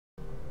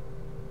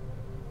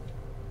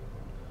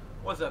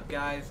What's up,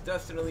 guys?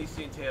 Dustin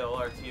Elysian Tale,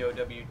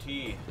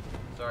 RTOWT.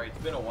 Sorry, it's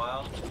been a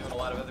while. I'm doing a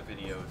lot of other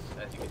videos,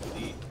 as you can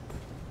see.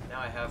 Now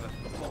I have a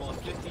total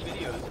of 50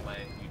 videos in my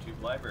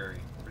YouTube library.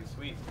 Pretty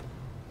sweet.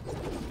 Let's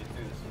get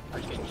through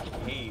this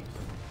freaking caves.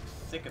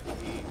 Sick of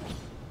caves.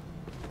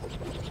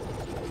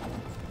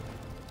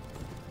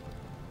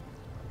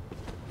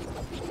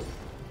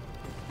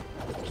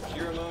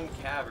 Pheromone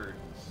Caverns.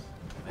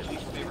 My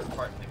least favorite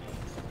part in the game.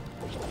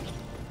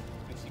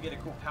 Makes you get a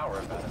cool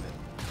power-up out of it.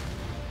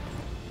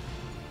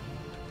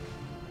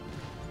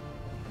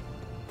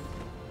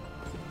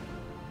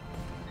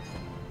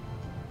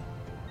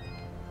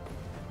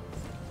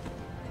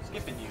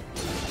 Skipping you.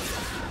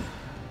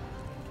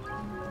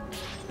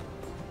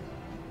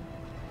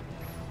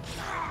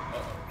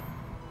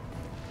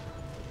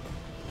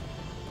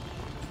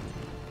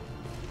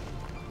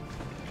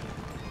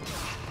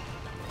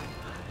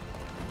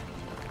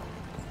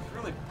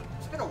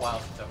 It's been a while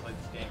since I played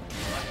this game. The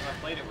last time I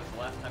played it was the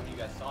last time you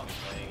guys saw me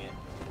playing it.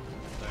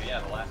 So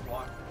yeah, the last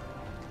walkthrough.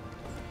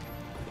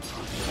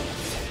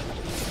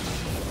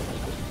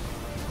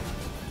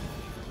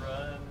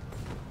 Run.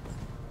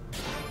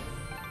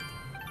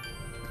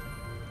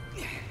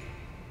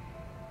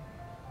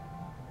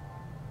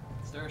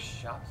 Is there a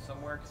shop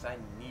somewhere? Because I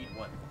need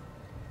one.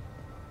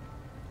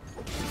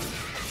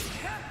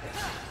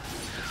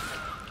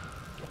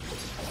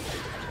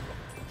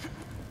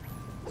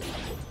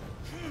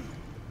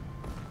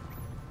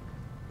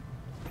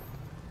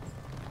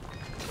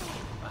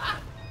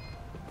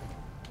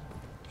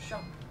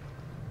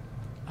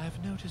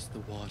 I've noticed the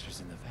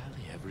waters in the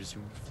valley have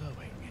resumed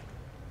flowing.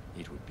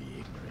 It would be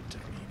ignorant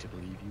of me to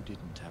believe you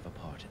didn't have a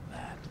part in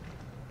that.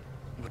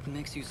 What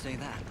makes you say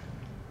that?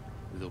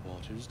 The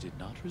waters did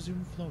not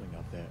resume flowing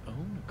of their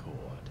own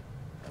accord.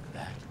 Of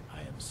that,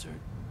 I am certain.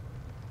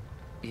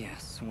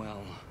 Yes,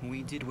 well,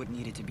 we did what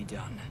needed to be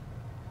done.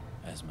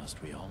 As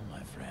must we all,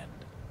 my friend.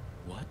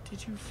 What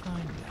did you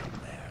find down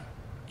there?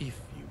 If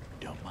you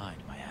don't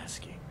mind my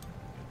asking.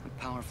 A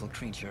powerful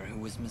creature who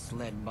was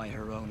misled by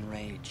her own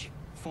rage.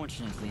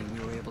 Fortunately, we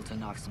were able to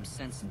knock some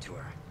sense into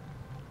her.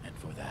 And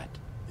for that,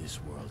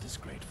 this world is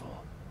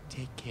grateful.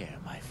 Take care,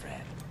 my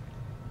friend.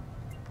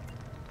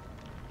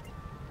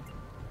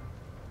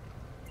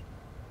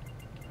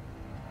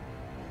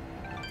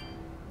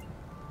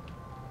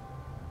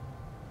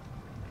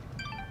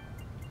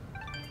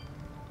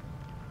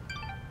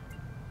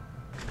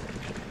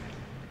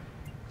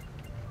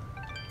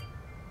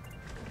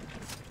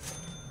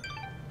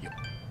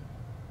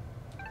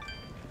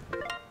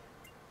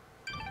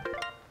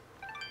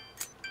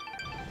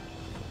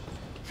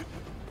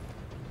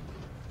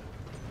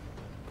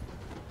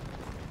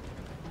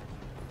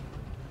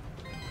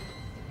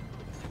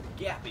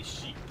 Gap is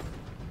sheep.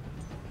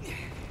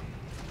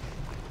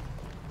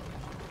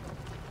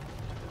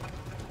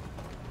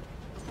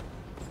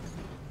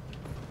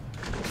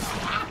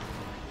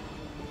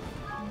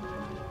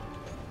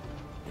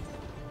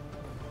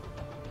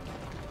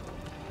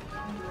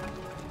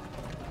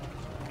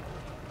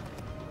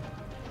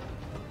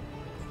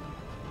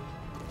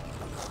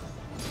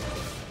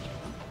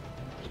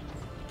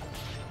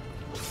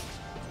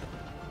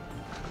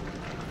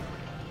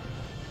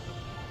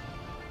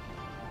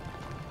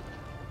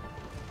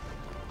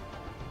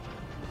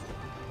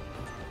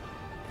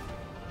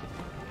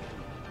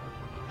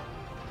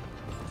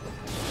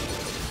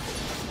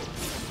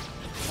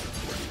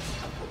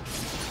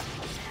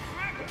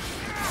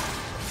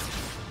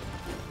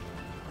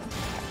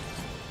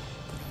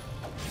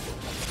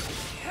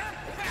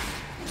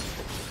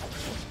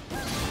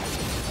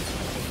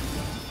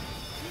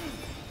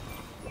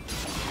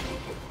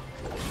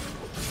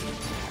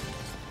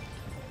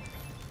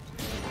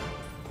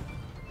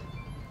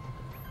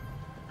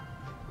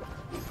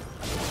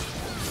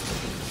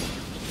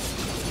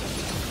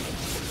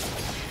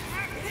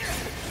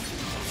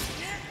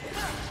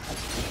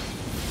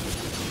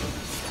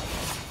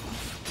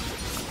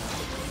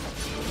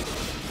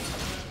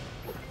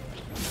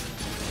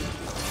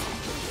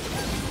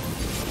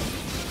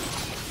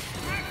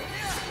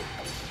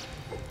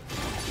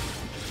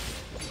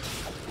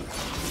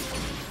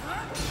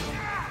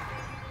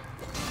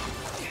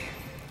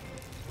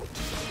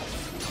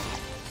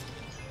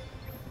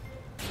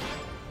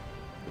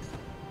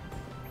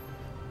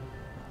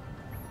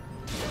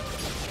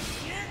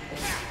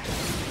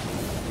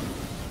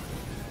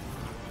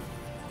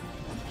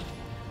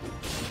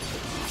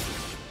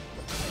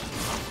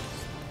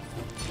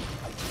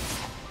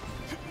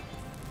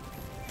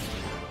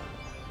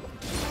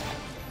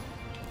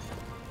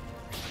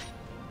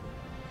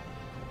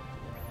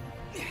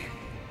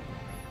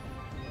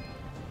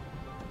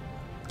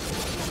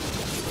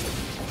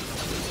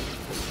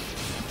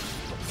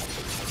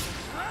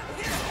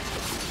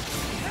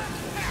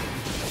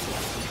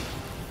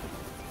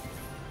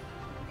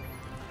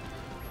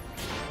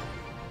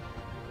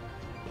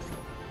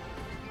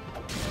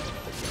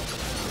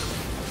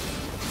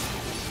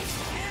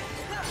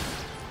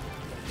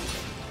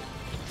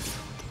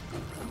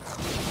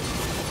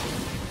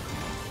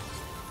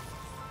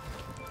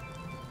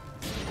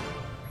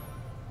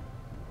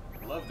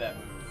 Love that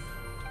move.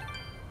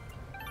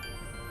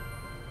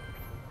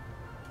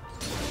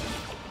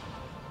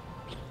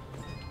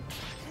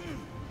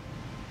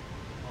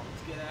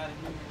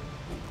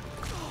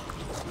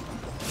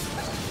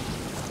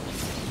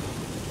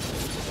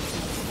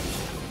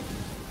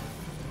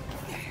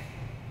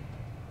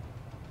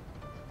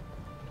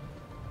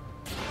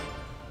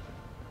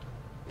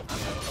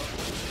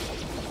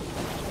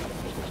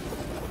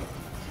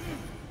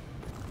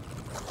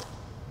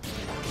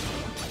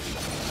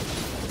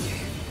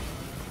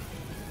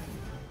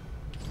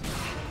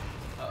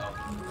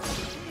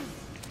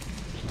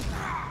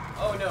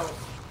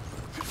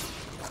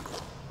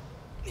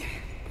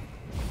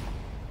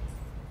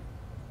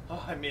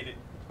 made it.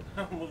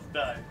 I almost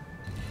died.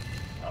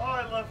 Oh,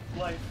 I love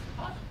life.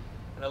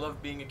 And I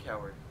love being a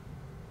coward.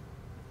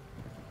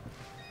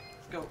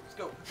 Let's go, let's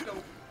go, let's go.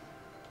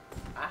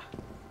 Ah.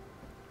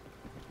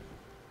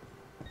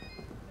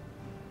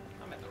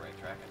 I'm at the right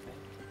track, I think.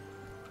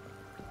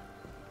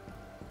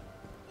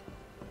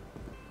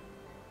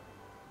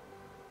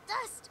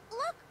 Dust,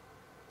 look!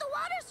 The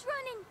water's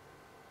running!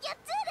 You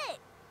did it!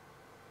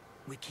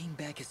 We came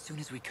back as soon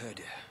as we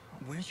could.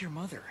 Where's your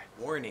mother?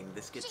 Warning,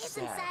 this gets She's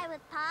sad. inside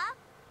with Pa.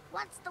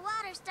 Once the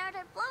water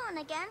started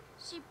flowing again,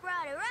 she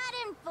brought it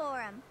right in for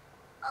him.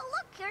 Oh,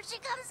 look, here she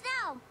comes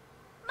now.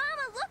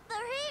 Mama, look,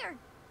 they're here.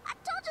 I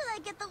told you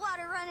they'd get the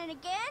water running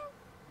again.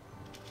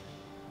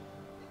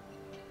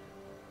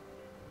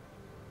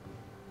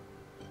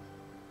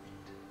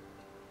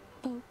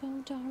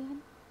 Bobo,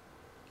 darling,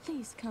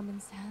 please come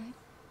inside.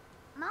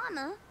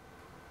 Mama?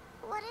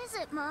 What is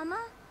it, Mama?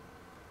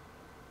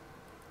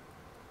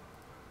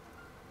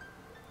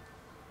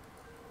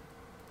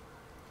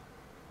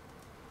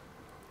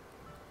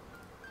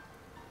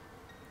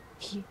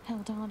 He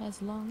held on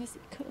as long as he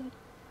could,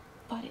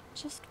 but it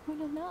just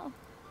wasn't enough.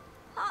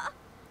 Huh?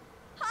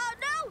 Oh,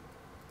 no!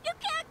 You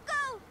can't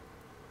go!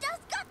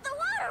 Dust got the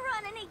water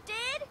running, he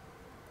did!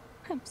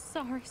 I'm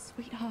sorry,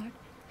 sweetheart.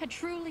 I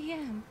truly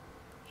am.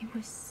 He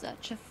was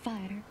such a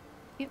fighter.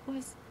 It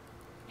was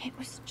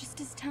just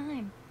his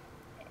time.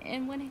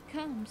 And when it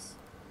comes,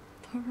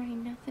 there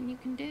ain't nothing you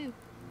can do.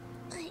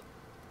 But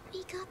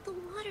we got the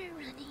water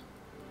running.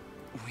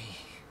 We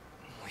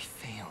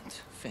failed,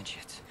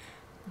 Fidget.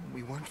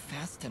 We weren't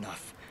fast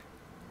enough.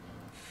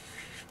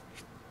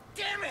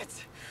 Damn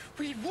it!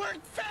 We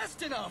weren't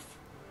fast enough!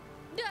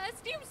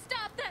 Dust, you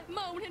stop that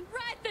moaning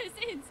right this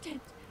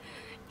instant!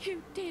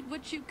 You did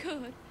what you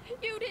could.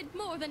 You did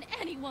more than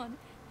anyone.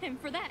 And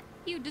for that,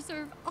 you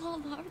deserve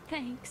all our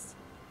thanks.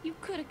 You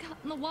could have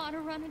gotten the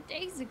water running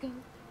days ago.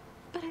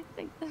 But I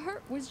think the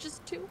hurt was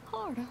just too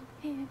hard on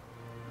him.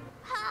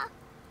 Huh?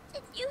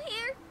 Did you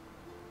hear?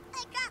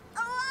 I got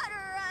the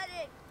water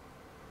running!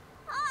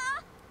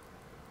 Huh?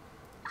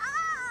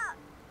 Ah!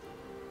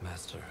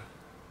 Master,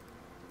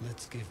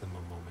 let's give them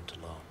a moment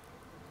alone.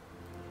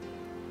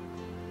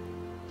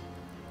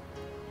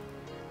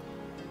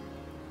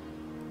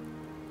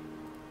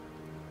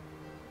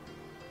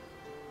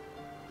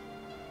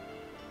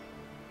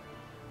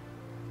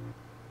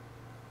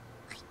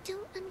 I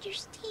don't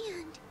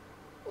understand.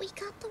 We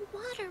got the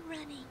water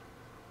running.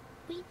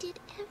 We did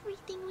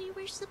everything we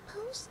were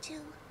supposed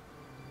to.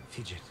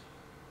 Fidget,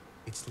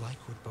 it's like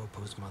what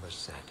Bopo's mother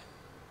said.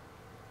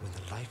 When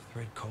the life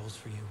thread calls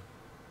for you,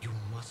 you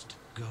must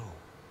go.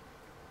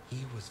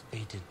 He was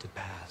fated to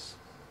pass,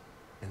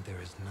 and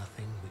there is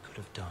nothing we could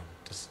have done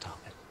to stop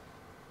it.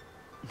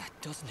 That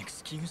doesn't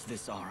excuse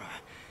this, Ara.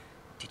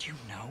 Did you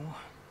know?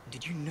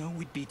 Did you know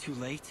we'd be too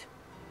late?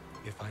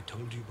 If I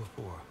told you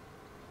before,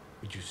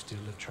 would you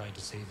still have tried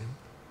to save him?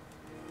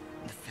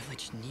 The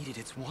village needed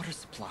its water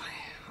supply.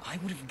 I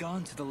would have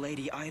gone to the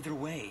lady either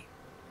way.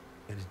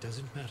 And it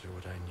doesn't matter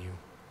what I knew.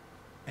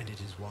 And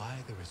it is why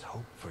there is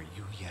hope for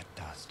you yet,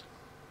 Dust.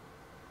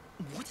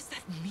 What does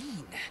that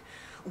mean?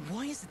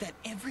 Why is it that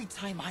every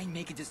time I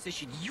make a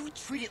decision, you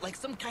treat it like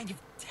some kind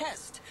of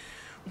test?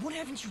 What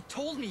haven't you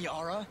told me,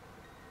 Ara?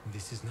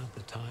 This is not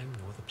the time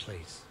nor the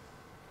place.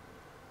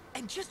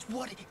 And just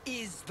what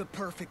is the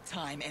perfect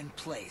time and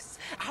place?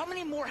 How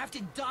many more have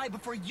to die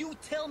before you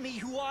tell me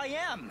who I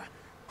am?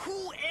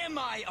 Who am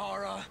I,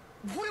 Ara?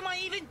 What am I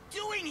even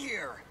doing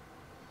here?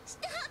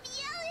 Stop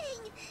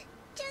yelling!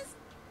 Just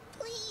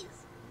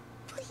please,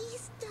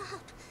 please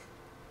stop.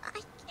 I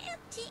can't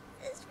take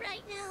this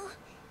right now.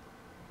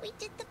 We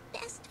did the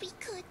best we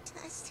could,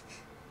 Dust.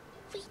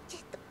 We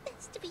did the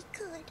best we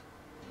could.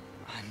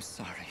 I'm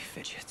sorry,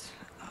 Fidget.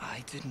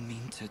 I didn't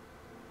mean to...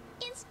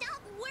 And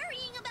stop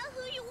worrying about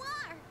who you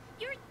are.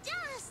 You're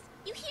Dust.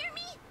 You hear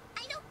me?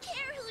 I don't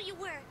care who you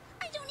were.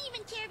 I don't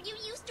even care if you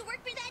used to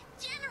work for that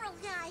general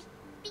guy.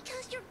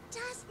 Because you're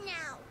Dust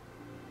now.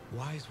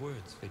 Wise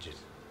words, Fidget.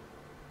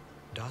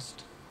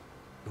 Dust,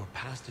 your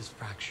past is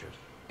fractured,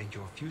 and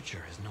your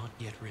future is not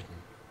yet written.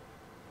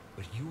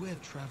 But you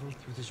have traveled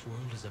through this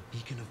world as a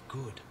beacon of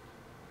good,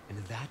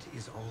 and that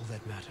is all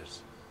that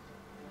matters.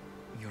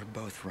 You're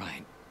both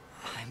right.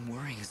 I'm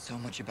worrying so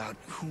much about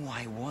who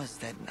I was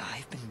that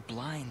I've been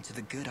blind to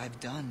the good I've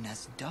done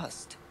as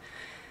Dust.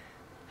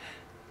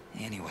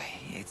 Anyway,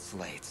 it's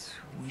late.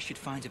 We should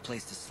find a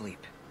place to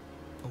sleep.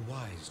 A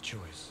wise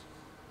choice.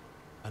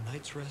 A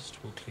night's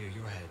rest will clear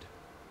your head.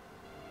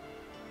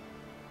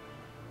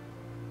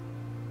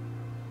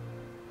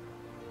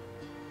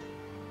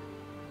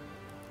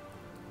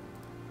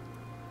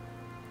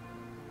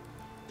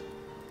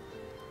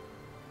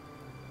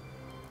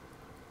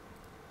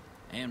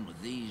 And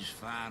with these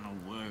final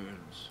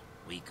words,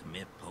 we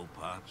commit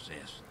Popop's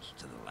essence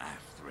to the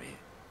life thread,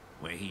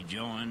 where he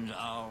joins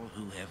all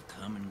who have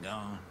come and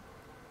gone,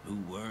 who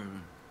were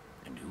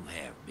and who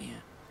have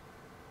been.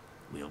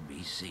 We'll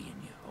be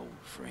seeing you, old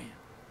friend.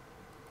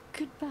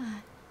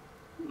 Goodbye,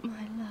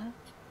 my love.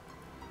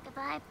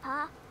 Goodbye,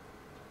 Pa.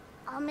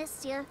 I'll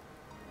miss you.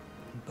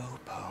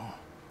 Bopo.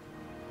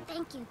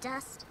 Thank you,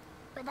 Dust.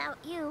 Without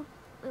you,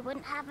 we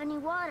wouldn't have any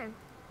water.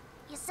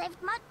 You saved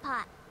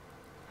Mudpot.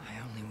 I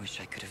only wish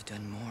I could have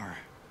done more.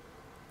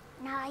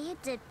 Nah, you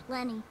did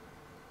plenty.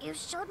 You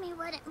showed me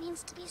what it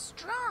means to be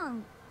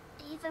strong,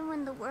 even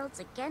when the world's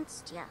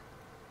against you.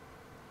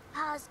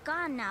 Pa's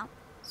gone now,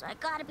 so I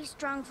gotta be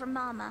strong for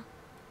Mama.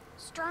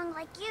 Strong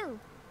like you.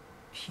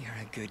 You're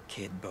a good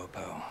kid,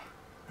 Bopo.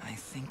 I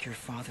think your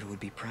father would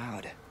be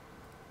proud.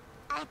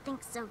 I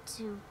think so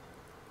too.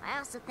 I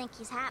also think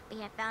he's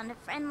happy I found a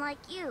friend like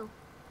you.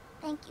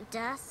 Thank you,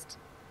 Dust.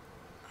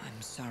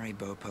 I'm sorry,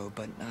 Bopo,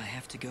 but I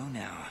have to go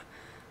now.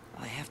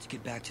 I have to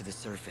get back to the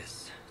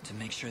surface to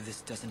make sure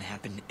this doesn't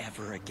happen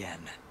ever again.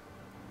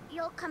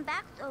 You'll come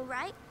back though,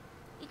 right?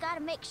 You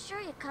gotta make sure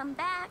you come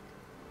back.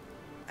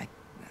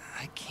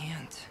 I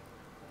can't.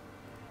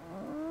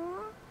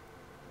 Oh.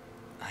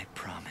 I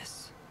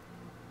promise.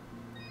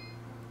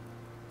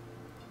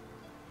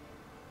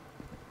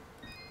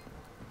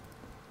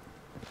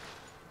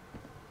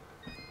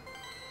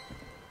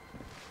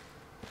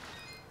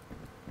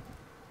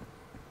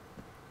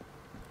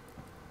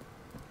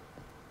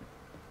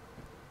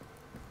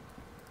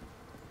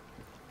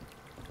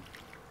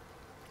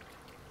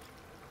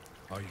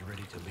 Are you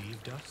ready to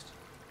leave, Dust?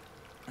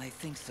 I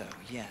think so,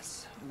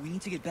 yes. We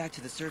need to get back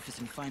to the surface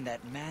and find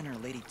that manor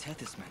Lady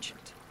Tethys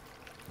mentioned.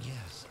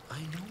 Yes, I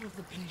know of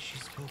the place she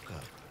spoke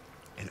of.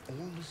 An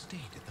old estate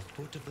at the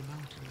foot of the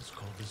mountains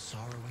called the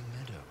Sorrowing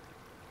Meadow.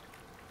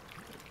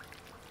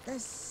 The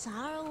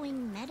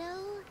Sorrowing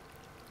Meadow?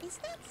 Is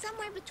that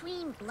somewhere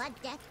between Blood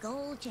Death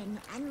Gulch and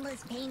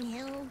Endless Pain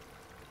Hill?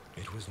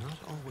 It was not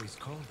always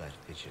called that,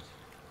 Fidget.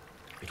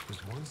 It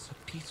was once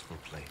a peaceful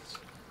place.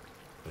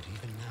 But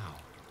even now,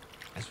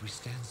 as we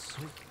stand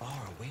so far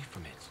away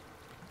from it,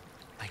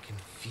 I can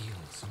feel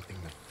something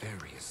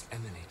nefarious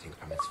emanating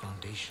from its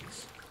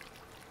foundations.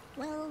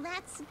 Well,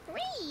 that's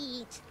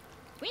great.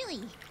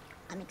 Really,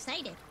 I'm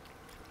excited.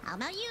 How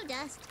about you,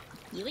 Dust?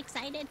 You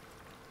excited?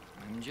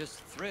 I'm just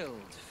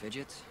thrilled,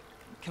 Fidget.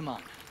 Come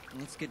on,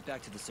 let's get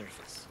back to the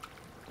surface.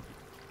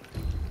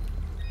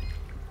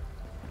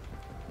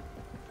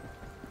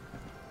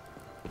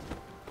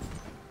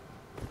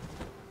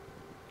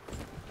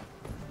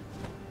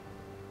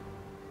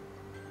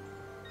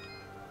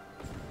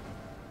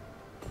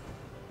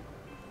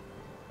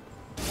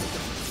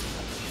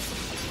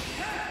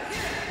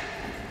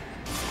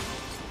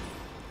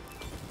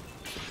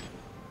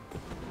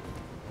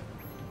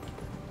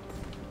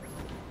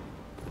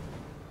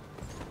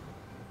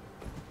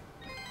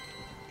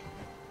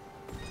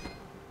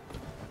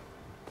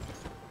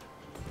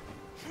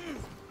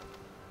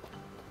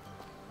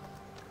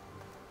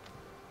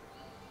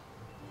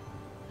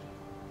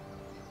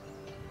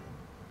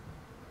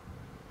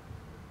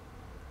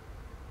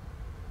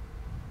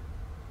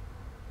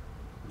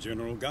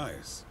 General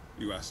Gaius,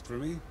 you asked for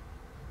me?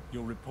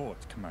 Your report,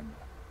 Commander.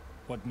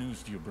 What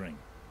news do you bring?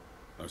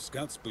 Our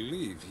scouts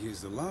believe he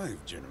is alive,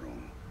 General,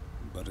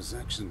 but his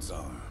actions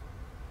are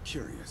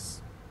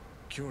curious.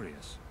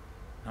 Curious?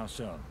 How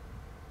so?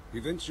 He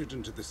ventured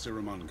into the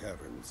Siramon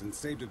Caverns and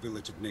saved a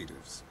village of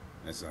natives.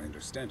 As I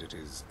understand it,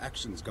 his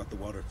actions got the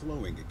water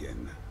flowing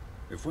again.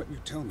 If what you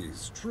tell me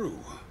is true,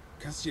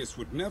 Cassius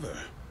would never...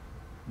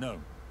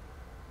 No.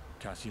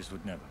 Cassius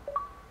would never.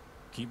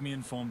 Keep me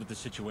informed of the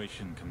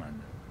situation,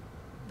 Commander.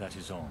 That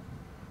is all.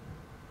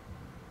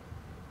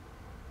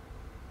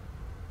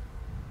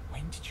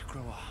 When did you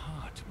grow a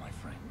heart, my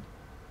friend?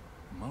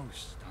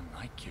 Most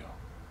unlike you.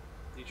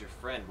 He's your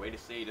friend. Way to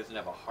say he doesn't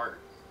have a heart.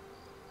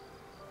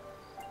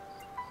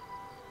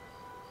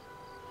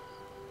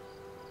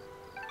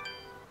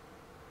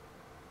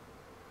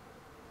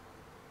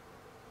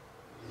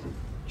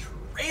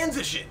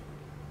 Transition!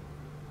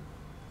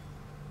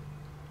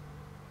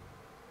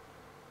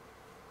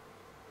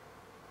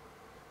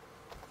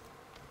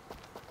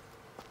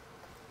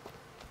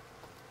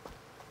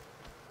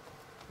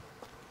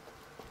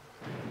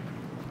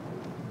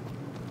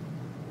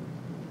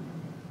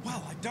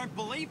 Well, I don't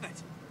believe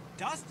it.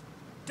 Dust?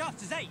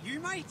 Dust, is that you,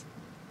 mate?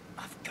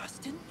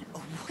 Augustin? Oh,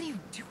 what are you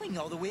doing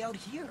all the way out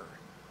here?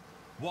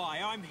 Why,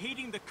 I'm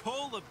heeding the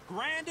call of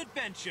grand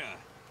adventure.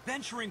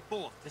 Venturing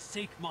forth to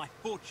seek my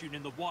fortune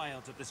in the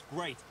wilds of this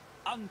great,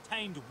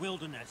 untamed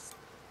wilderness.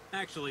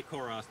 Actually,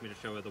 Cora asked me to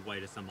show her the way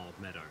to some old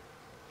meadow.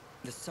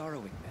 The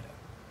Sorrowing Meadow.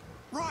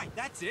 Right,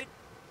 that's it.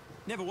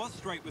 Never was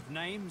straight with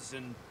names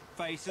and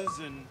faces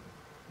and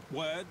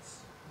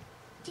words.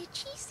 Did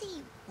she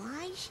say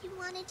why she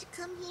wanted to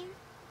come here?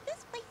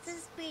 This place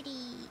is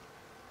pretty...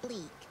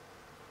 bleak.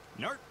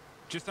 Nope,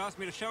 just asked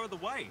me to show her the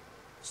way.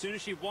 Soon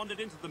as she wandered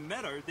into the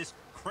meadow, this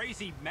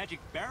crazy magic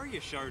barrier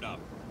showed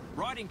up.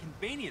 Right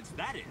inconvenience,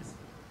 that is.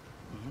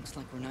 Looks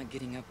like we're not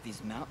getting up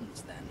these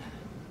mountains, then.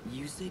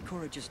 You say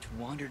Cora just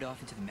wandered off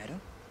into the meadow?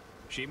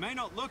 She may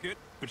not look it,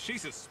 but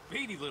she's a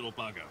speedy little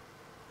bugger.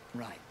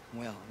 Right.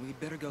 Well, we'd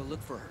better go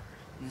look for her.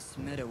 This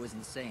meadow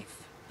isn't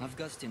safe.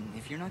 Augustin,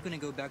 if you're not going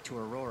to go back to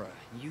Aurora,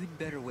 you'd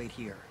better wait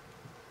here.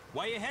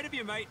 Way ahead of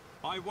you, mate.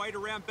 I wait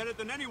around better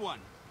than anyone.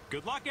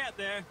 Good luck out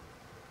there.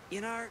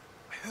 You know,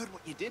 I heard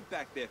what you did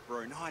back there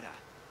for Oneida.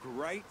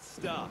 Great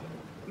stuff.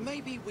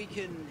 Maybe we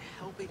can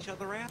help each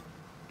other out?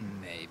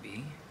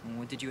 Maybe.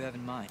 What did you have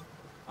in mind?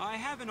 I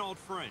have an old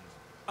friend,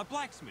 a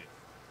blacksmith.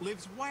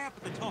 Lives way up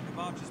at the top of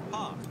Archer's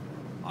Path.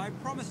 I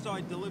promised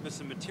I'd deliver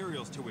some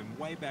materials to him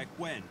way back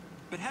when,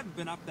 but haven't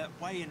been up that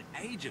way in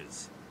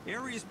ages.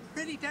 Area's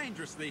pretty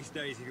dangerous these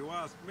days if you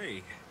ask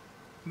me.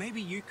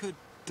 Maybe you could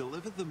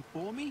deliver them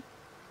for me?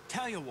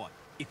 Tell you what,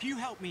 if you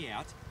help me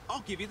out,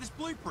 I'll give you this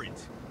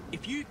blueprint.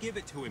 If you give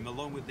it to him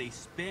along with these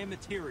spare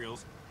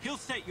materials, he'll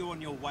set you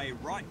on your way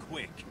right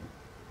quick.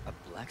 A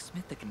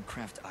blacksmith that can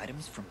craft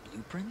items from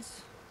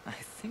blueprints? I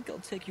think I'll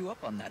take you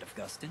up on that,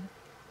 Augustin.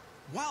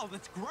 Wow,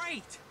 that's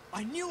great!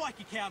 I knew I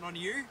could count on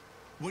you!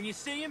 When you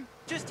see him,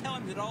 just tell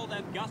him that old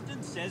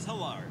Augustin says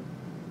hello.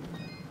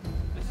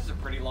 This is a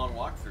pretty long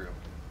walkthrough.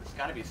 There's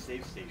gotta be a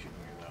save station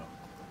here, though.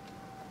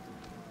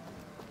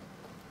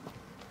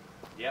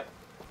 Yep.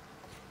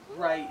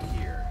 Right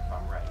here, if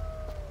I'm right.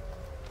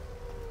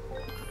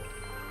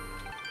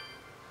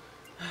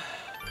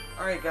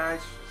 Alright guys,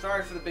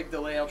 sorry for the big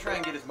delay. I'll try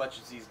and get as much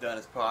of these done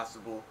as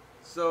possible.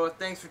 So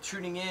thanks for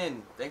tuning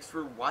in. Thanks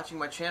for watching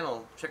my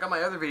channel. Check out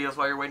my other videos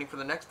while you're waiting for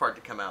the next part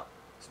to come out.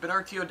 It's been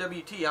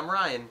RTOWT. I'm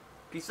Ryan.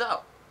 Peace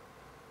out.